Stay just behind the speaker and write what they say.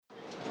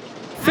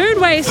Food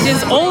waste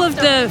is all of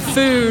the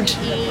food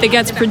that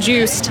gets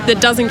produced that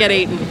doesn't get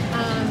eaten,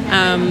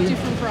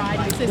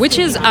 which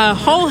is a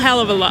whole hell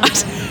of a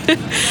lot.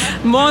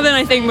 More than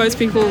I think most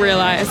people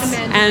realize.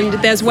 And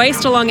there's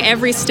waste along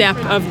every step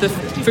of the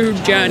food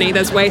journey.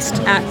 There's waste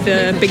at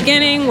the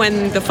beginning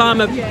when the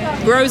farmer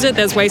grows it.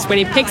 There's waste when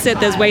he picks it.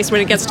 There's waste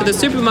when it gets to the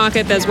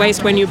supermarket. There's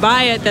waste when you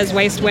buy it. There's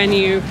waste when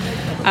you...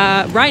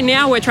 right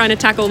now we're trying to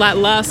tackle that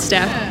last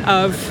step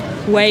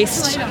of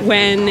waste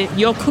when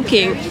you're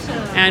cooking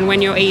and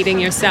when you're eating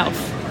yourself,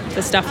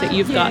 the stuff that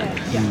you've got.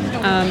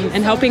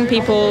 And helping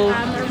people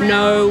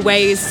know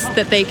ways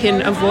that they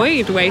can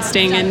avoid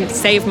wasting and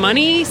save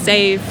money,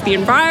 save the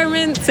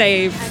environment,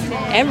 save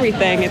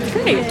everything. It's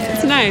great.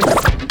 It's nice.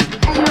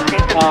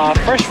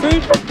 Fresh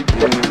food?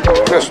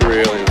 That's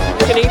really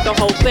nice. You can eat the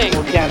whole thing.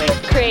 Organic.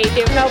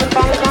 Creative Melbourne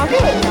Farmers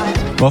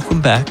Market.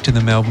 Welcome back to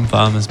the Melbourne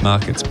Farmers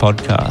Markets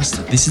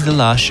podcast. This is the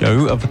last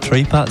show of a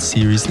 3-part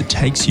series that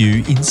takes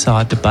you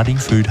inside the budding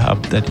food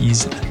hub that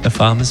is the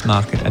Farmers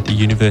Market at the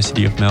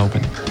University of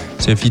Melbourne.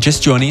 So if you're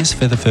just joining us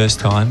for the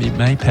first time, it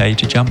may pay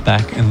to jump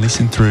back and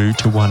listen through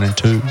to 1 and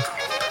 2.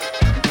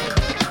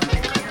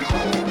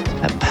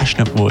 That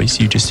passionate voice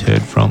you just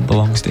heard from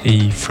belongs to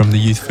Eve from the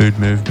Youth Food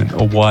Movement,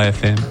 or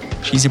YFM.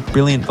 She's a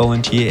brilliant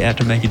volunteer out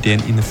to make a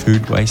dent in the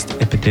food waste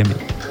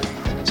epidemic.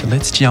 So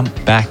let's jump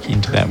back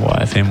into that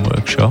YFM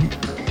workshop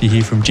to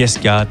hear from Jess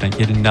Gardner,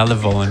 yet another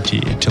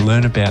volunteer, to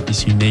learn about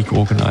this unique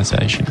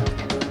organisation.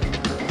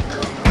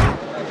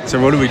 So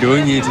what are we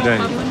doing here today?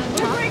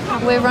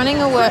 We're running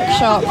a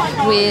workshop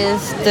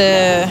with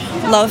the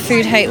Love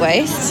Food Hate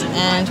Waste,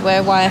 and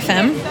we're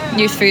YFM,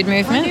 Youth Food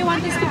Movement.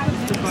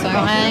 So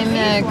I'm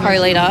a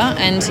co-leader,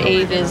 and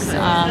Eve is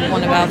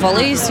one of our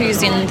volleys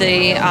who's in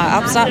the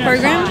Upstart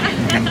program,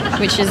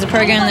 which is a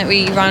program that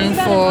we run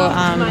for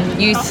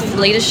youth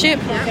leadership.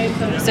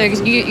 So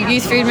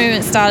Youth Food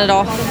Movement started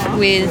off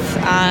with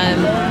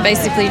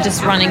basically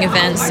just running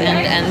events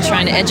and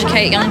trying to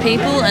educate young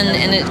people,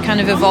 and it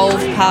kind of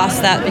evolved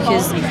past that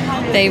because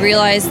they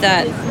realised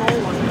that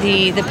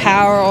the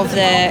power of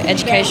their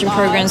education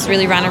programs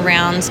really ran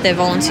around their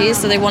volunteers,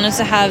 so they wanted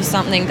to have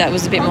something that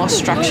was a bit more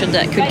structured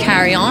that could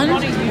carry on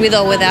with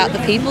or without the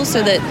people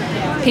so that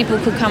people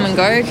could come and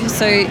go.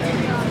 So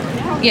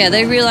yeah,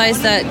 they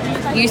realised that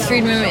Youth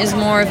Food Movement is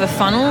more of a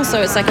funnel,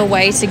 so it's like a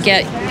way to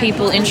get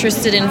people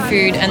interested in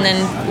food, and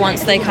then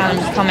once they kind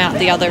of come out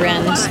the other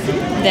end,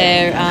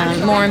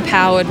 they're more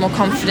empowered, more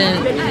confident.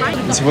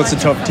 So what's the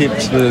top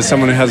tips for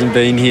someone who hasn't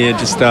been here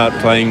to start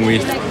playing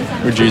with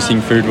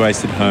reducing food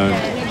waste at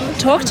home?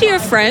 Talk to your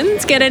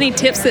friends, get any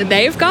tips that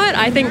they've got.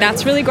 I think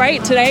that's really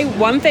great. Today,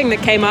 one thing that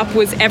came up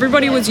was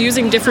everybody was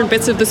using different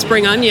bits of the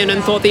spring onion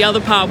and thought the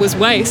other part was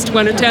waste,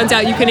 when it turns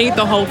out you can eat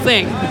the whole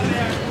thing.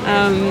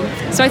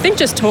 So I think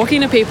just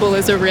talking to people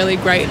is a really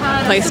great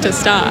place to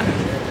start.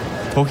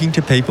 Talking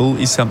to people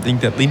is something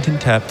that Linton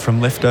Tapp from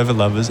Leftover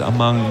Lovers,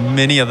 among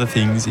many other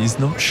things, is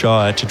not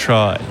shy to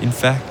try. In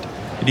fact,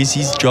 it is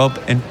his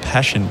job and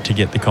passion to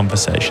get the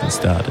conversation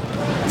started.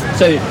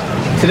 So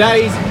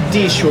today's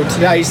dish, or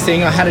today's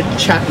thing, I had a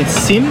chat with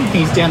Sim.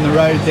 He's down the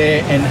road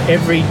there, and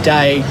every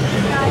day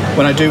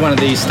when I do one of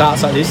these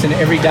starts like this, and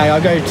every day I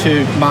go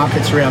to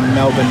markets around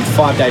Melbourne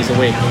 5 days a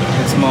week.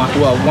 It's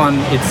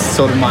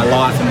sort of my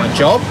life and my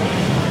job.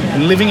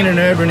 And living in an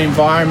urban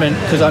environment,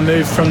 because I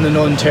moved from the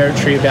Northern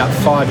Territory about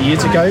 5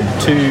 years ago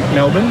to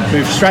Melbourne,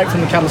 moved straight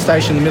from the cattle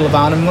station in the middle of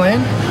Arnhem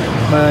Land.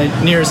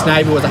 My nearest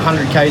neighbour was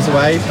 100 k's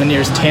away, my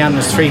nearest town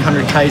was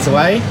 300 k's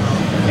away,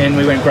 and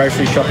we went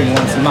grocery shopping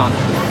once a month.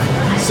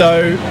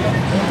 So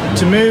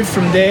to move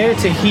from there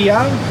to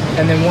here,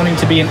 and then wanting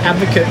to be an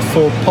advocate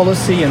for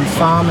policy and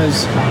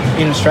farmers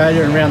in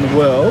Australia and around the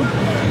world,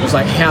 was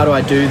like, how do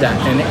I do that?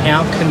 And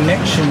our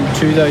connection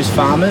to those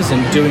farmers and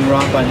doing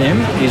right by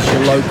them is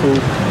your local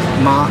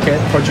market,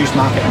 produce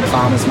market and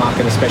farmers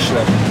market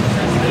especially,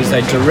 because they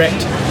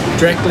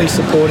directly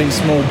supporting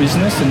small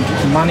business, and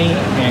money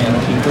and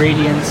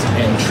ingredients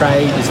and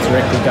trade is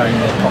directly going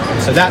in their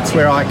pocket. So that's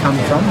where I come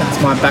from,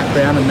 that's my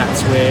background, and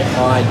that's where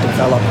I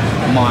develop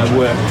my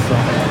work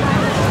from.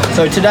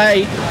 So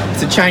today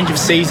it's a change of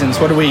seasons.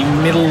 What are we,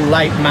 middle,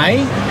 late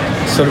May?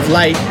 Sort of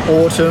late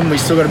autumn, we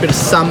still got a bit of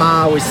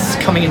summer, we're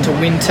coming into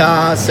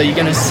winter, so you're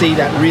going to see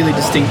that really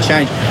distinct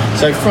change.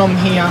 So from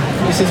here,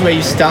 this is where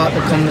you start the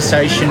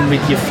conversation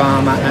with your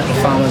farmer at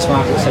the farmers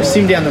market. So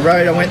Sim down the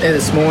road, I went there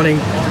this morning,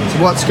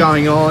 so what's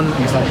going on? And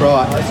he's like,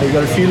 right, so you've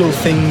got a few little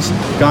things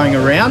going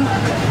around.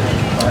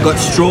 I've got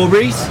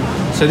strawberries,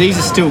 so these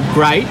are still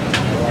great,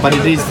 but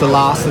it is the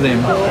last of them.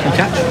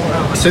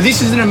 Okay. So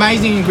this is an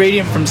amazing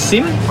ingredient from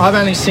Sim. I've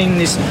only seen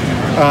this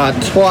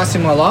twice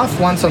in my life,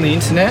 once on the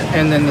internet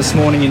and then this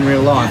morning in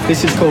real life.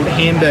 This is called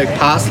Hamburg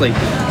parsley.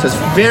 So it's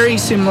very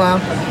similar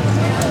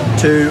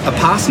to a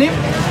parsnip,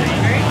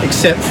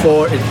 except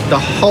for the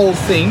whole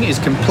thing is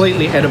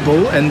completely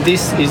edible, and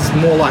this is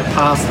more like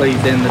parsley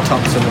than the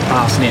tops of the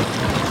parsnip.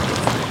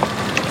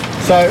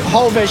 So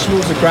whole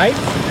vegetables are great.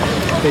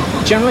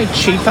 They're generally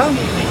cheaper.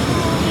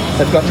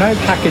 They've got no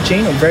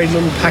packaging or very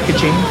little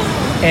packaging.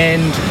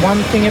 And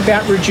one thing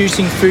about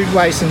reducing food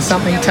waste and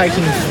something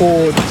taking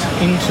forward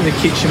into the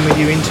kitchen with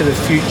you into the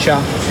future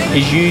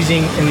is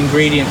using an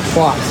ingredient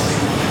twice.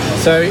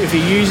 So if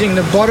you're using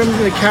the bottom of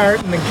the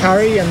carrot in the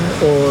curry and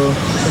you're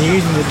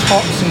using the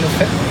tops in the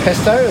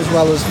pesto as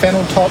well as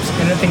fennel tops,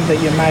 anything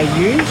that you may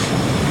use,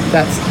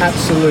 that's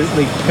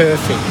absolutely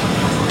perfect.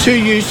 2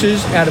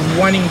 uses out of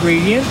 1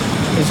 ingredient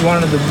is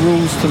one of the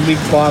rules to live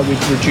by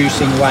with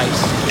reducing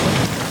waste.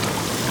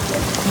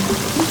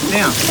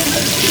 Now,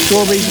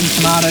 strawberries and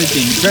tomatoes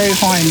in, very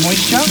high in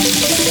moisture.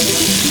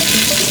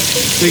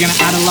 We're going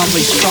to add a lovely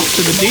stock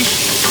to the dish.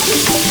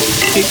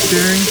 Keep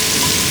stirring.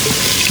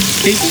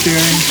 Keep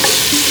stirring.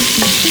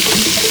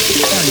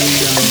 How are you going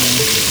there?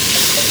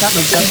 That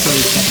looks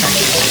absolutely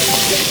spectacular.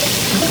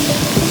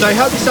 So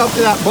help yourself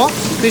to that box.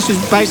 This is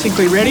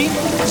basically ready.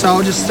 So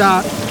I'll just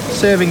start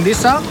serving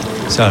this up.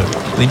 So,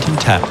 Linton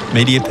Tapp,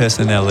 media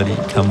personality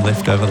come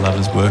Leftover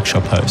Lovers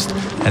workshop host,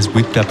 has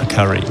whipped up a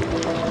curry.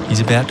 He's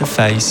about to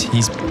face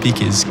his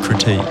biggest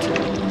critique,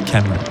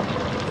 Cameron.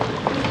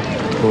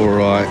 All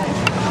right.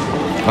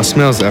 It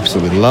smells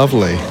absolutely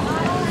lovely.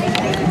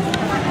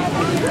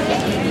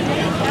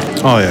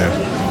 Oh yeah,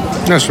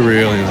 that's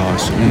really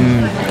nice.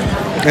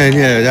 And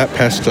yeah, that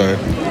pesto.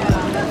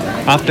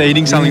 After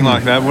eating something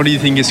like that, what do you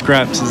think of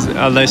scraps?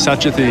 Are they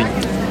such a thing?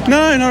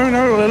 No, not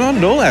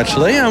at all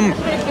actually.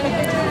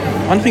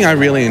 One thing I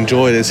really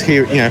enjoyed is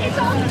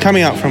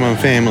coming up from a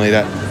family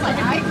that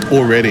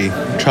already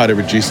try to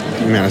reduce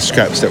the amount of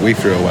scraps that we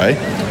threw away,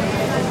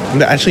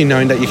 and actually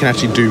knowing that you can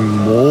actually do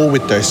more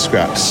with those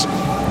scraps.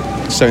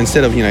 So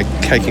instead of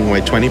taking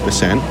away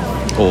 20%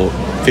 or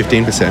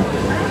 15%,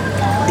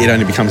 it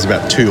only becomes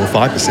about 2 or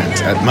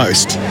 5% at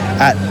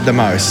the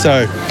most.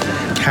 So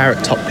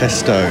carrot top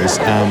pestos,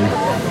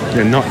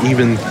 not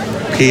even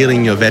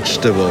peeling your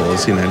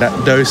vegetables,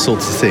 those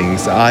sorts of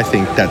things. I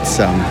think that's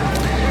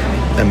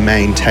the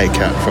main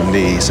takeout from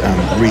these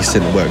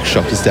recent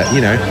workshops is that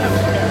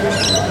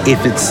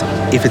if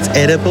it's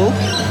edible,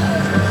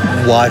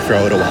 why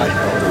throw it away?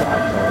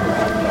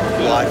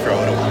 Why throw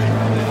it away?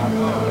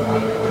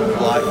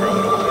 Why throw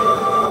it away?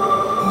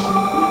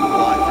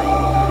 Why throw it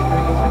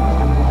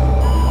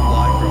away?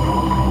 Why throw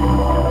it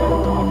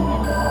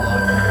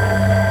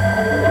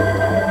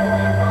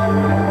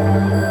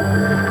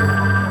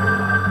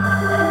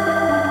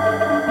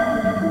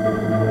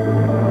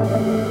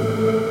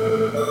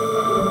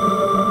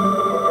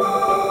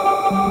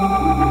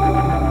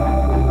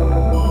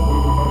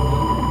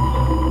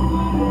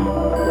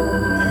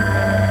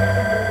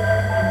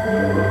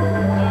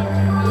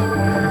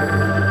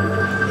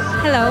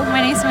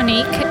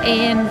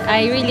And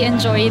I really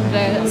enjoyed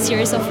the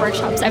series of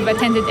workshops. I've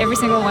attended every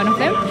single one of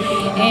them,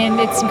 and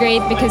it's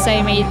great because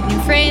I made new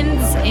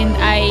friends and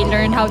I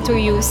learned how to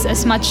use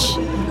as much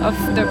of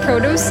the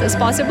produce as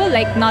possible,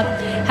 like not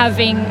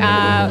having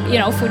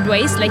food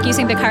waste, like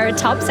using the carrot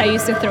tops. I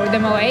used to throw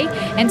them away,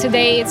 and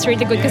today it's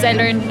really good because I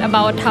learned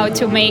about how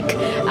to make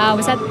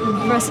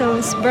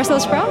Brussels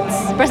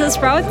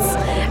sprouts,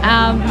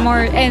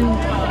 more and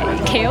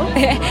kale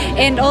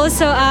and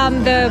also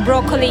the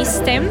broccoli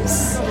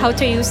stems, how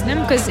to use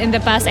them, because in the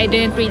past I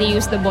didn't really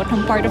use the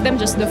bottom part of them,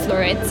 just the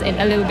florets and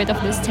a little bit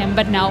of the stem,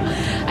 but now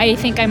I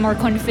think I'm more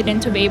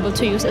confident to be able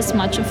to use as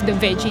much of the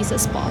veggies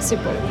as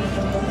possible.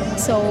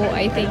 So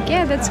I think,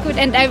 that's good.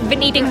 And I've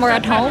been eating more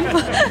at home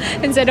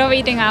instead of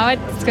eating out,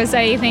 because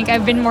I think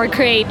I've been more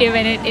creative,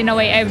 and in a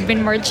way I've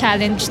been more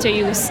challenged to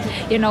use,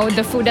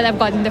 the food that I've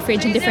got in the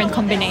fridge in different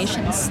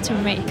combinations to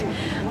make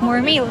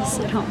more meals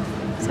at home.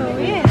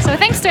 So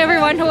thanks to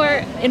everyone who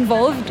are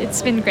involved.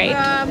 It's been great.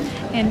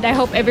 And I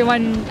hope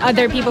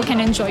other people can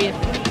enjoy it.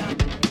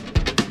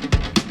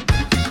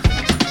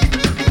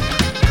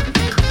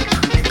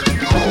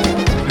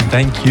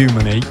 Thank you,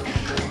 Monique,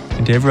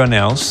 and to everyone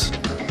else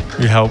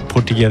who helped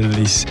put together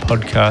this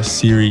podcast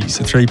series,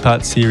 a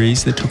 3-part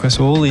series that took us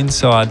all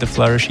inside the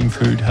flourishing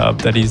food hub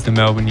that is the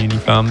Melbourne Uni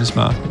Farmers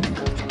Market.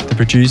 The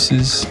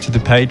producers, to the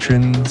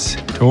patrons,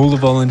 to all the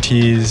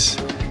volunteers,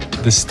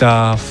 to the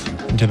staff,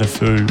 and to the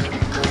food.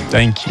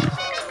 Thank you.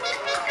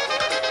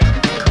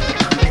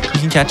 You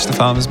can catch the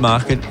Farmers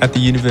Market at the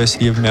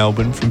University of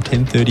Melbourne from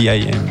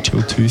 10:30am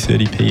till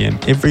 2:30pm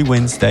every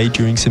Wednesday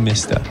during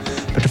semester.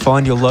 But to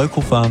find your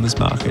local Farmers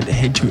Market,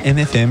 head to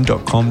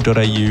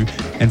mfm.com.au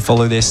and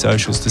follow their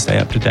socials to stay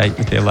up to date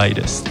with their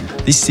latest.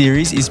 This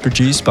series is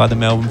produced by the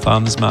Melbourne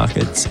Farmers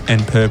Markets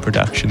and Per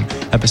Production,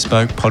 a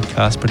bespoke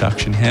podcast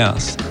production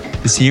house.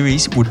 The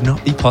series would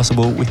not be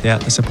possible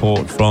without the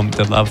support from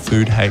the Love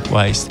Food Hate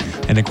Waste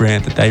and a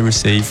grant that they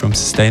receive from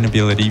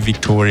Sustainability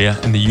Victoria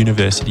and the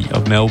University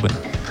of Melbourne.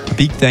 A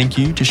big thank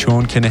you to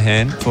Sean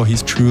Kenahan for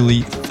his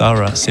truly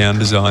thorough sound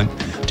design,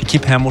 to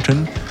Kip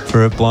Hamilton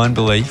for her blind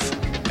belief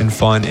and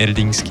fine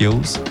editing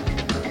skills.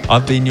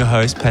 I've been your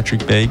host,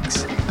 Patrick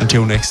Beggs.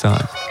 Until next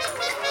time.